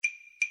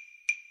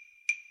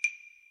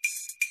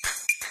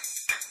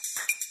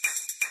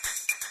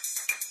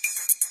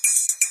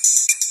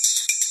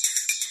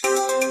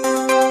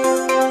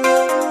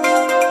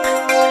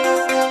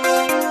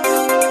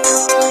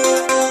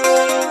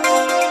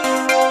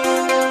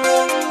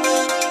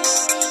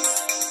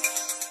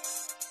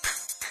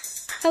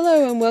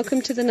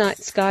welcome to the Night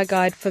Sky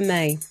Guide for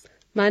May.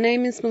 My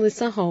name is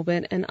Melissa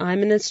Holbert and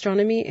I'm an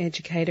astronomy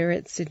educator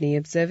at Sydney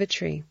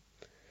Observatory.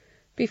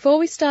 Before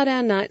we start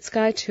our night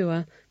sky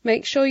tour,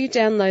 make sure you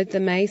download the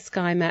May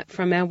Sky Map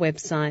from our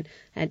website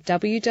at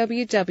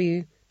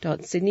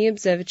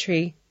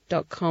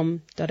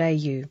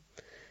www.sydneyobservatory.com.au.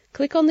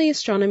 Click on the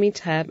Astronomy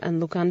tab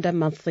and look under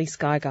Monthly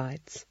Sky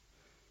Guides.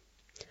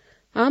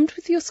 Armed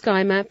with your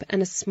sky map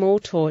and a small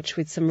torch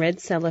with some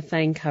red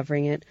cellophane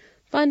covering it,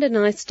 find a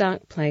nice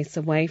dark place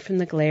away from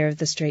the glare of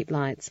the street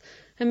lights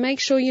and make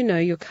sure you know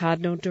your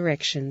cardinal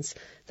directions.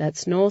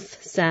 That's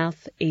north,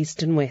 south,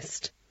 east and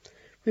west.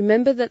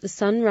 Remember that the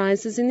sun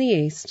rises in the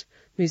east,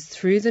 moves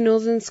through the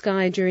northern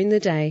sky during the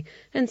day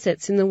and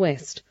sets in the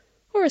west,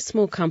 or a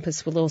small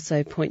compass will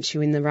also point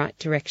you in the right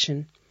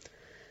direction.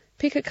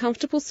 Pick a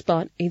comfortable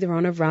spot either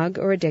on a rug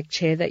or a deck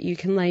chair that you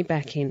can lay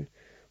back in.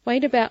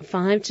 Wait about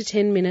 5 to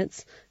 10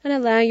 minutes and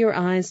allow your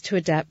eyes to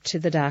adapt to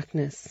the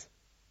darkness.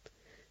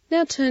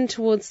 Now turn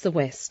towards the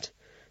west.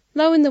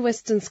 Low in the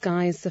western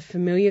sky is the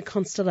familiar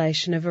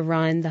constellation of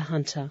Orion the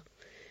Hunter.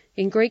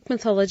 In Greek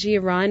mythology,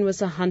 Orion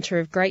was a hunter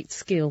of great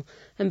skill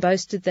and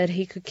boasted that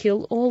he could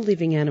kill all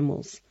living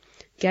animals.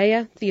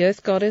 Gaia, the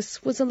earth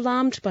goddess, was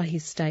alarmed by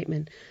his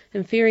statement,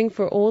 and fearing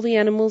for all the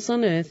animals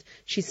on earth,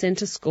 she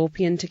sent a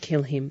scorpion to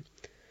kill him.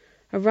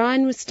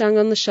 Orion was stung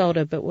on the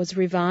shoulder but was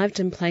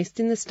revived and placed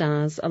in the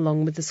stars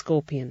along with the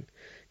scorpion.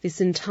 This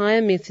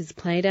entire myth is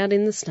played out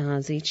in the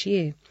stars each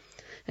year.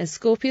 As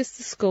Scorpius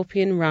the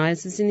scorpion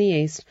rises in the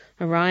east,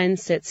 Orion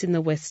sets in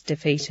the west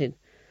defeated.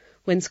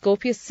 When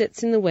Scorpius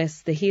sets in the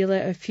west, the healer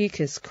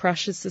Ophiuchus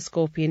crushes the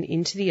scorpion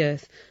into the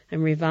earth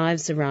and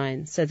revives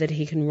Orion so that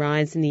he can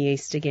rise in the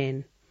east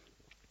again.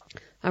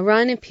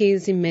 Orion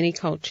appears in many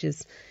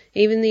cultures.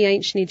 Even the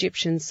ancient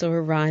Egyptians saw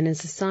Orion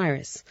as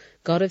Osiris,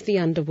 god of the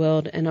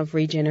underworld and of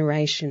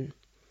regeneration.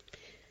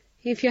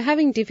 If you're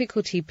having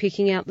difficulty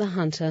picking out the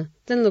hunter,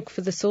 then look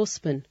for the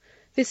saucepan.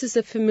 This is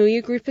a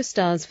familiar group of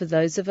stars for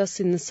those of us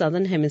in the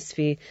southern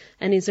hemisphere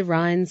and is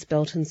Orion's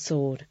belt and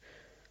sword.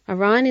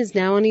 Orion is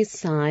now on his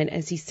side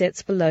as he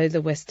sets below the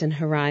western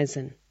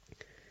horizon.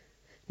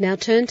 Now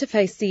turn to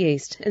face the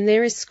east, and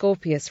there is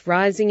Scorpius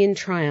rising in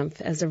triumph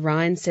as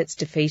Orion sets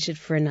defeated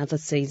for another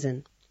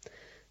season.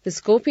 The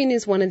Scorpion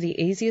is one of the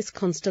easiest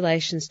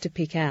constellations to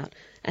pick out,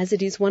 as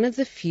it is one of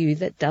the few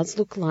that does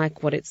look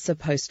like what it's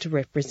supposed to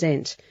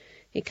represent.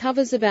 It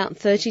covers about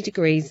 30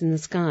 degrees in the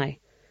sky.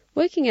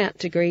 Working out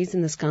degrees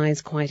in the sky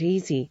is quite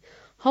easy.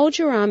 Hold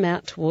your arm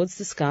out towards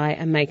the sky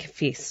and make a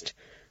fist.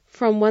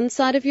 From one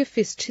side of your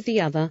fist to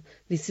the other,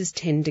 this is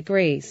 10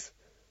 degrees.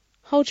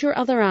 Hold your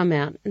other arm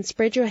out and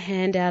spread your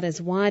hand out as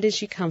wide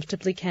as you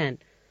comfortably can,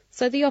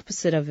 so the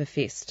opposite of a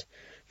fist.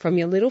 From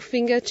your little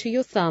finger to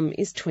your thumb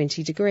is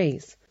 20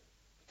 degrees.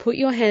 Put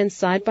your hands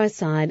side by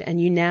side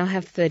and you now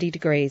have 30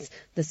 degrees,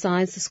 the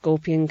size the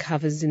scorpion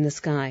covers in the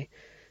sky.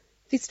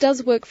 This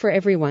does work for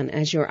everyone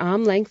as your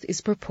arm length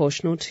is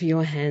proportional to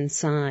your hand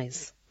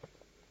size.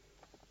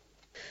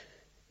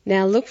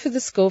 Now look for the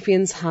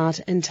scorpion's heart,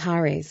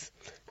 Antares,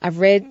 a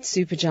red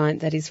supergiant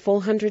that is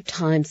 400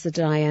 times the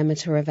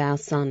diameter of our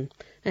sun.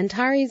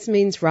 Antares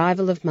means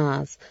rival of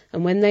Mars,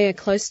 and when they are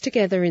close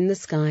together in the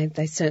sky,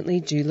 they certainly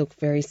do look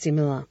very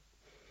similar.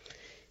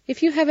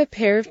 If you have a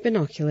pair of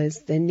binoculars,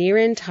 then near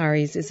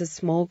Antares is a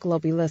small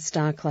globular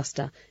star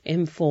cluster,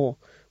 M4,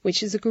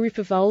 which is a group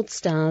of old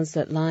stars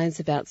that lies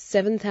about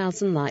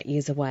 7,000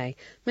 light-years away,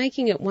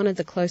 making it one of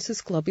the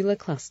closest globular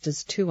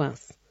clusters to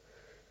us.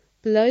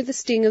 Below the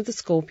sting of the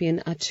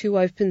scorpion are two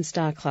open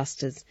star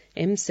clusters,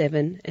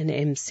 M7 and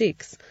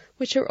M6,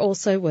 which are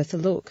also worth a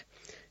look.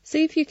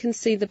 See if you can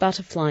see the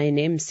butterfly in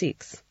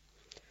M6.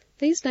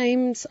 These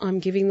names I'm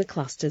giving the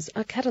clusters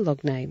are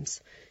catalogue names.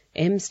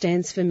 M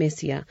stands for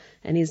Messier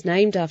and is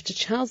named after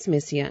Charles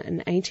Messier,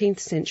 an 18th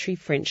century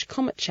French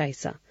comet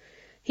chaser.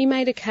 He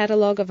made a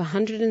catalogue of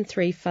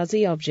 103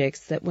 fuzzy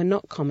objects that were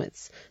not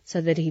comets,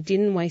 so that he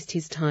didn't waste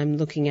his time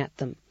looking at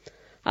them.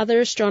 Other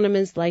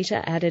astronomers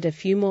later added a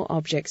few more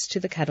objects to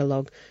the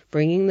catalogue,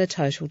 bringing the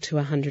total to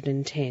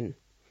 110.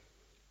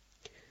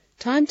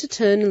 Time to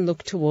turn and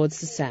look towards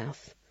the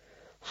south.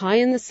 High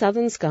in the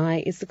southern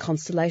sky is the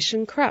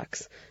constellation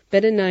Crux,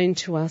 better known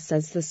to us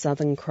as the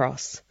Southern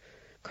Cross.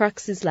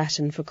 Crux is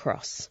Latin for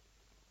cross.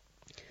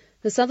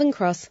 The Southern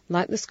Cross,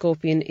 like the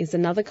Scorpion, is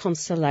another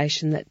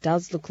constellation that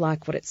does look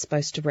like what it's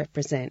supposed to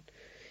represent.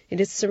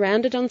 It is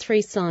surrounded on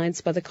 3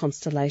 sides by the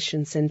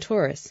constellation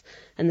Centaurus,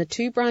 and the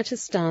 2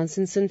 brightest stars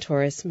in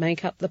Centaurus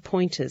make up the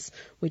pointers,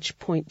 which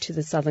point to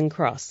the Southern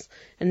Cross,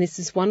 and this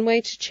is one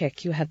way to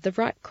check you have the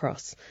right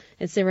cross,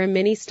 as there are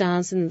many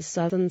stars in the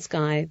southern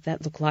sky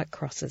that look like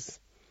crosses.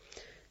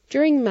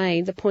 During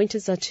May, the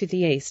pointers are to the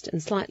east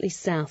and slightly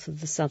south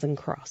of the Southern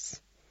Cross.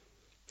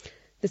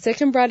 The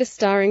second brightest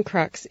star in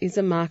Crux is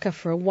a marker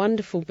for a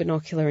wonderful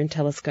binocular and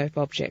telescope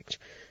object.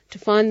 To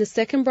find the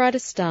second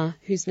brightest star,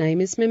 whose name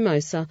is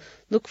Mimosa,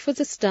 look for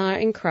the star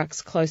in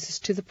Crux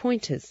closest to the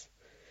pointers.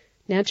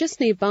 Now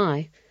just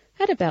nearby,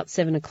 at about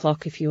 7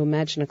 o'clock if you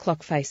imagine a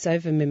clock face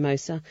over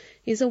Mimosa,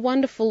 is a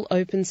wonderful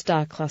open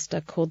star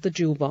cluster called the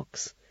Jewel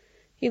Box.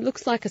 It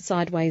looks like a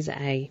sideways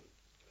A.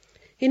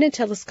 In a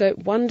telescope,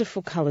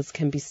 wonderful colours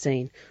can be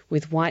seen,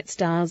 with white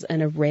stars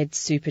and a red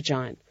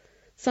supergiant.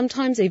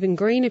 Sometimes even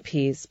green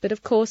appears, but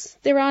of course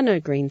there are no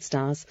green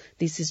stars.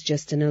 This is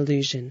just an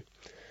illusion.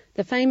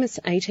 The famous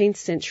 18th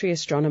century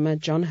astronomer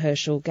John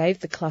Herschel gave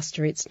the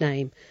cluster its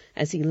name,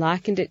 as he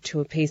likened it to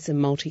a piece of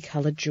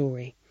multicoloured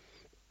jewellery.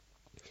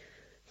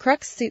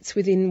 Crux sits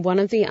within one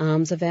of the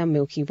arms of our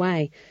Milky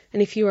Way,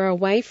 and if you are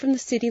away from the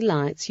city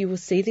lights you will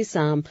see this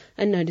arm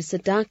and notice a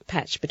dark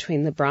patch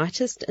between the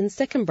brightest and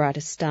second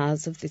brightest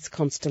stars of this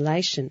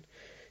constellation.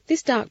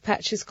 This dark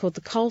patch is called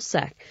the coal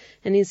sack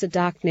and is a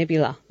dark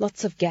nebula,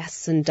 lots of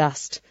gas and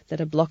dust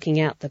that are blocking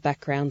out the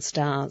background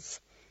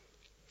stars.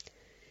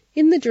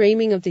 In the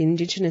dreaming of the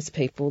indigenous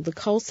people, the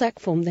coal sack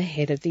formed the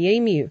head of the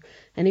emu,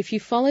 and if you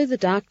follow the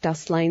dark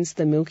dust lanes of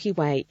the Milky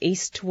Way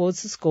east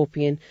towards the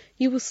Scorpion,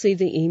 you will see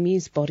the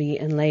emu's body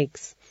and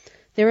legs.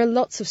 There are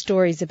lots of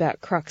stories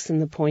about Crux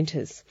and the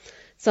pointers.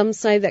 Some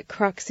say that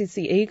Crux is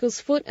the eagle's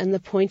foot and the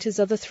pointers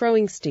are the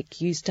throwing stick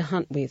used to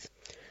hunt with.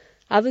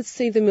 Others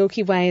see the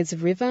Milky Way as a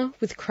river,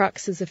 with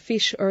Crux as a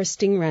fish or a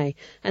stingray,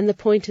 and the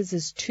pointers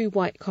as two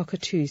white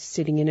cockatoos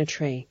sitting in a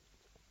tree.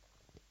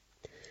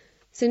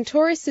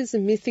 Centaurus is a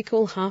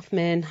mythical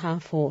half-man,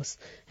 half-horse,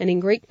 and in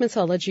Greek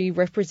mythology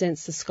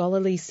represents the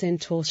scholarly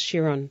centaur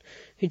Chiron,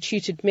 who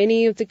tutored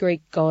many of the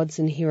Greek gods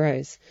and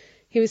heroes.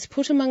 He was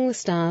put among the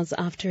stars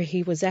after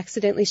he was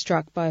accidentally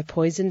struck by a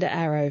poisoned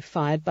arrow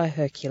fired by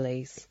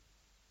Hercules.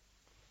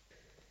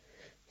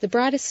 The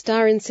brightest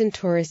star in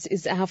Centaurus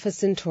is Alpha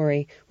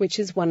Centauri, which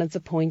is one of the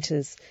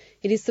pointers.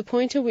 It is the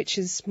pointer which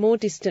is more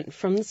distant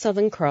from the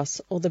Southern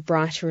Cross, or the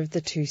brighter of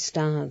the two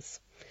stars.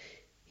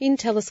 In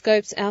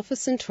telescopes, Alpha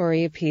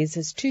Centauri appears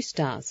as two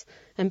stars,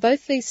 and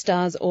both these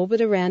stars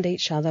orbit around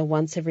each other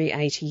once every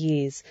 80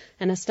 years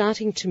and are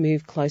starting to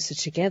move closer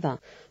together.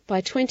 By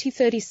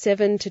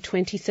 2037 to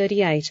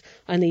 2038,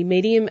 only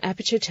medium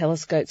aperture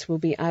telescopes will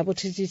be able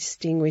to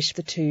distinguish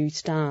the two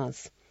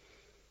stars.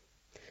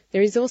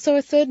 There is also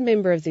a third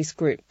member of this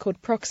group called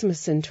Proxima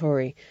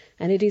Centauri,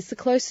 and it is the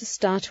closest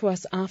star to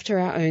us after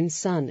our own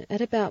Sun,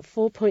 at about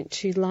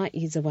 4.2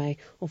 light-years away,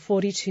 or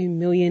 42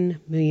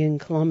 million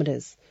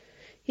kilometres.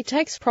 It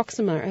takes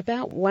Proxima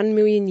about 1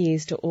 million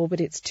years to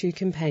orbit its two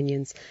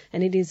companions,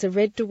 and it is a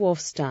red dwarf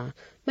star,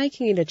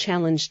 making it a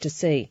challenge to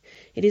see.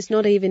 It is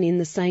not even in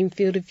the same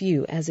field of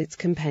view as its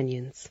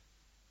companions.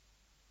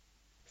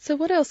 So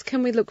what else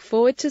can we look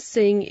forward to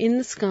seeing in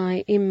the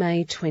sky in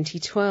May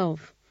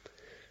 2012?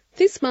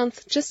 This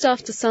month, just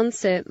after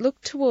sunset, look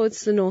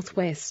towards the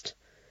northwest.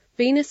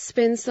 Venus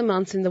spends the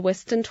month in the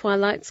western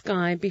twilight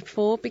sky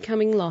before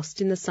becoming lost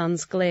in the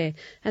sun's glare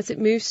as it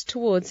moves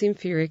towards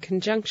inferior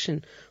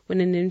conjunction, when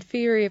an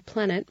inferior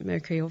planet,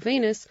 Mercury or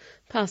Venus,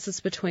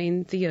 passes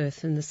between the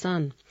Earth and the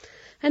Sun,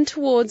 and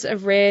towards a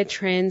rare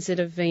transit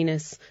of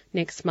Venus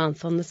next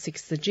month on the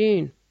 6th of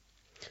June.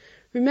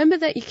 Remember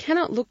that you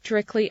cannot look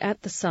directly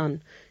at the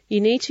Sun.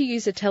 You need to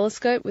use a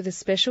telescope with a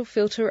special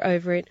filter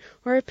over it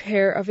or a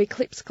pair of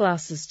eclipse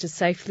glasses to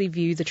safely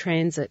view the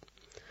transit.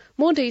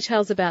 More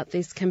details about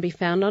this can be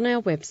found on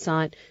our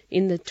website,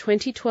 in the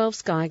 2012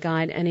 Sky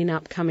Guide and in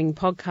upcoming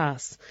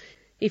podcasts.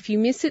 If you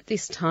miss it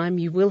this time,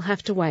 you will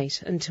have to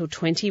wait until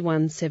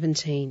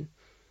 2117.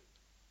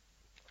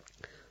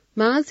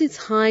 Mars is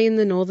high in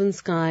the northern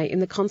sky in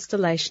the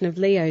constellation of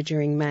Leo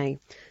during May.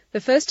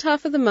 The first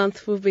half of the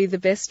month will be the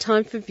best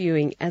time for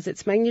viewing as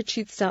its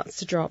magnitude starts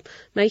to drop,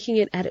 making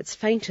it at its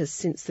faintest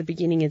since the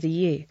beginning of the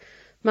year.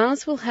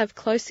 Mars will have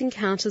close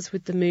encounters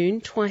with the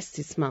Moon twice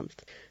this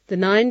month. The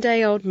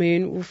 9-day-old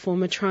Moon will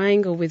form a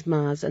triangle with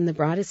Mars and the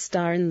brightest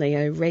star in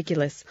Leo,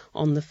 Regulus,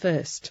 on the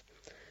 1st.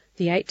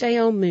 The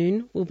 8-day-old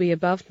Moon will be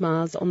above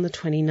Mars on the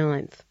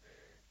 29th.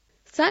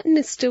 Saturn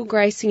is still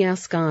gracing our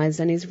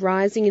skies and is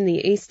rising in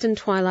the eastern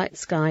twilight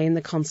sky in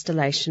the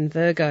constellation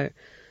Virgo.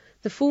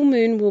 The full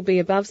moon will be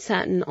above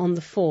Saturn on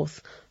the 4th,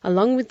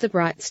 along with the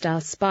bright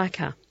star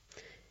Spica.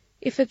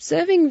 If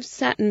observing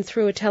Saturn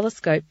through a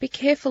telescope, be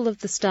careful of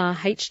the star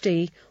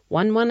HD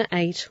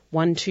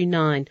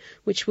 118129,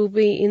 which will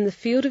be in the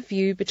field of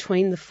view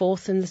between the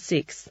 4th and the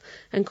 6th,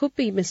 and could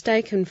be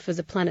mistaken for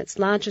the planet's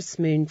largest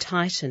moon,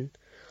 Titan.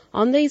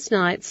 On these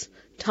nights,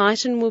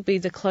 Titan will be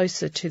the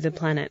closer to the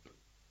planet.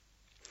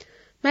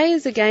 May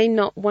is again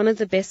not one of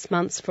the best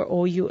months for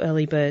all you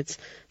early birds,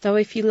 though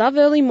if you love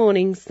early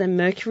mornings, then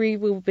Mercury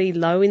will be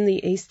low in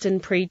the eastern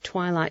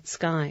pre-twilight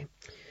sky.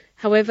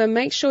 However,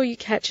 make sure you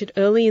catch it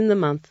early in the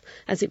month,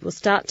 as it will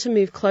start to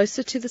move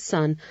closer to the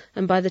Sun,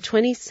 and by the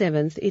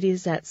 27th it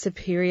is at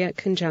superior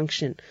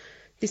conjunction.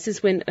 This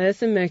is when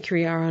Earth and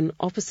Mercury are on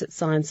opposite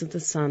sides of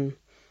the Sun.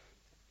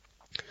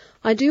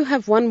 I do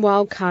have one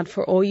wild card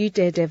for all you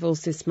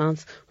daredevils this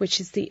month, which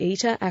is the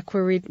Eta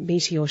Aquarid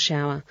meteor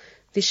shower.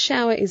 This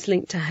shower is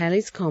linked to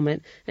Halley's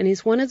Comet and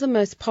is one of the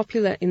most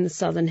popular in the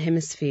southern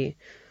hemisphere.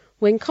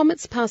 When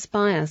comets pass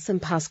by us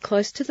and pass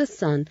close to the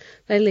Sun,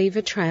 they leave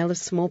a trail of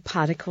small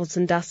particles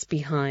and dust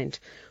behind.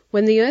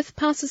 When the Earth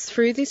passes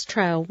through this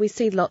trail, we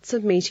see lots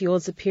of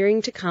meteors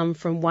appearing to come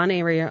from one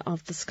area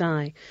of the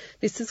sky.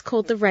 This is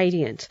called the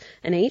radiant,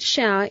 and each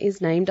shower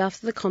is named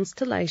after the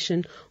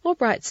constellation or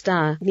bright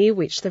star near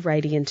which the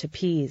radiant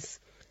appears.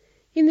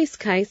 In this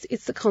case,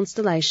 it's the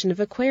constellation of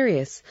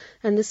Aquarius,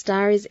 and the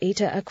star is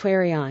Eta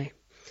Aquarii.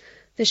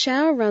 The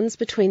shower runs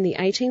between the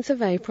 18th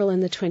of April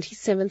and the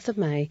 27th of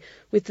May,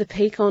 with the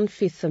peak on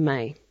 5th of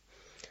May.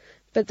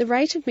 But the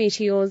rate of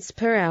meteors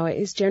per hour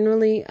is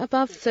generally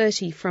above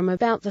 30 from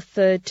about the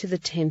 3rd to the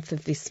 10th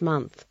of this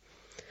month.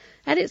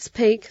 At its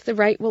peak, the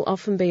rate will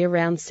often be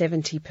around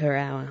 70 per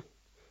hour.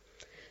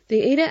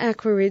 The Eta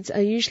Aquarids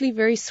are usually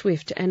very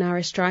swift and are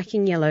a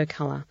striking yellow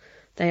colour.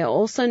 They are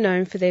also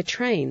known for their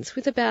trains,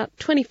 with about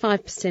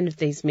 25% of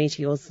these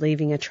meteors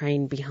leaving a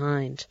train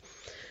behind.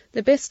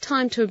 The best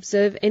time to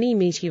observe any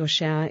meteor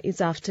shower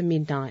is after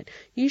midnight,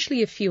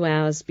 usually a few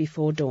hours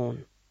before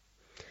dawn.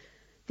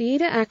 The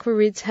Eta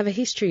Aquarids have a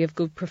history of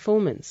good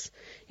performance.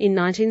 In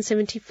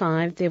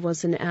 1975 there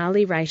was an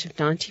hourly rate of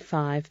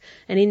 95,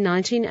 and in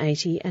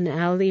 1980 an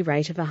hourly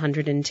rate of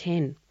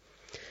 110.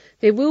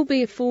 There will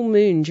be a full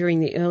moon during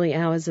the early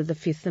hours of the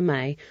 5th of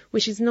May,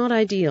 which is not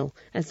ideal,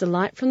 as the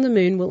light from the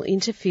moon will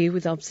interfere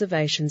with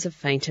observations of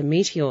fainter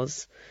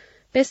meteors.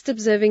 Best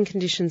observing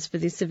conditions for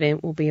this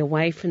event will be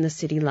away from the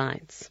city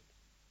lights.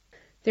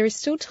 There is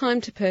still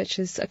time to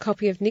purchase a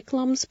copy of Nick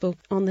Lom's book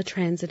on the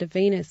transit of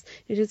Venus.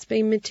 It has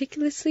been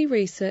meticulously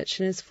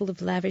researched and is full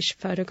of lavish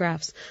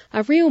photographs.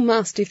 A real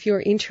must if you're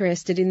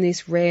interested in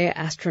this rare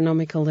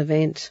astronomical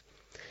event.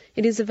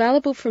 It is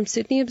available from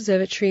Sydney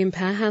Observatory and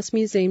Powerhouse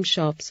Museum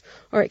shops,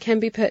 or it can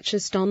be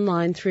purchased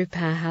online through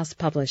Powerhouse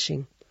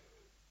Publishing.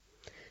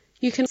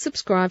 You can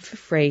subscribe for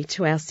free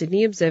to our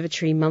Sydney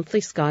Observatory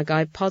Monthly Sky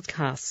Guide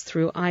podcasts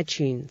through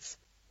iTunes.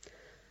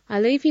 I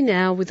leave you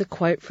now with a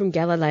quote from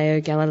Galileo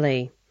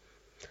Galilei.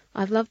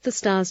 "I've loved the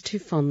stars too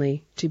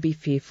fondly to be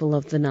fearful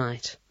of the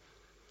night."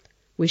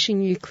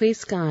 Wishing you clear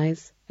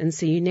skies, and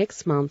see you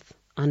next month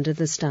under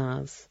the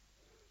stars.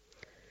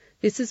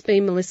 This has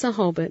been Melissa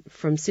Holbert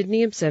from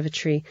Sydney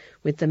Observatory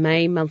with the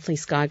May Monthly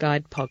Sky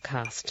Guide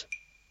podcast.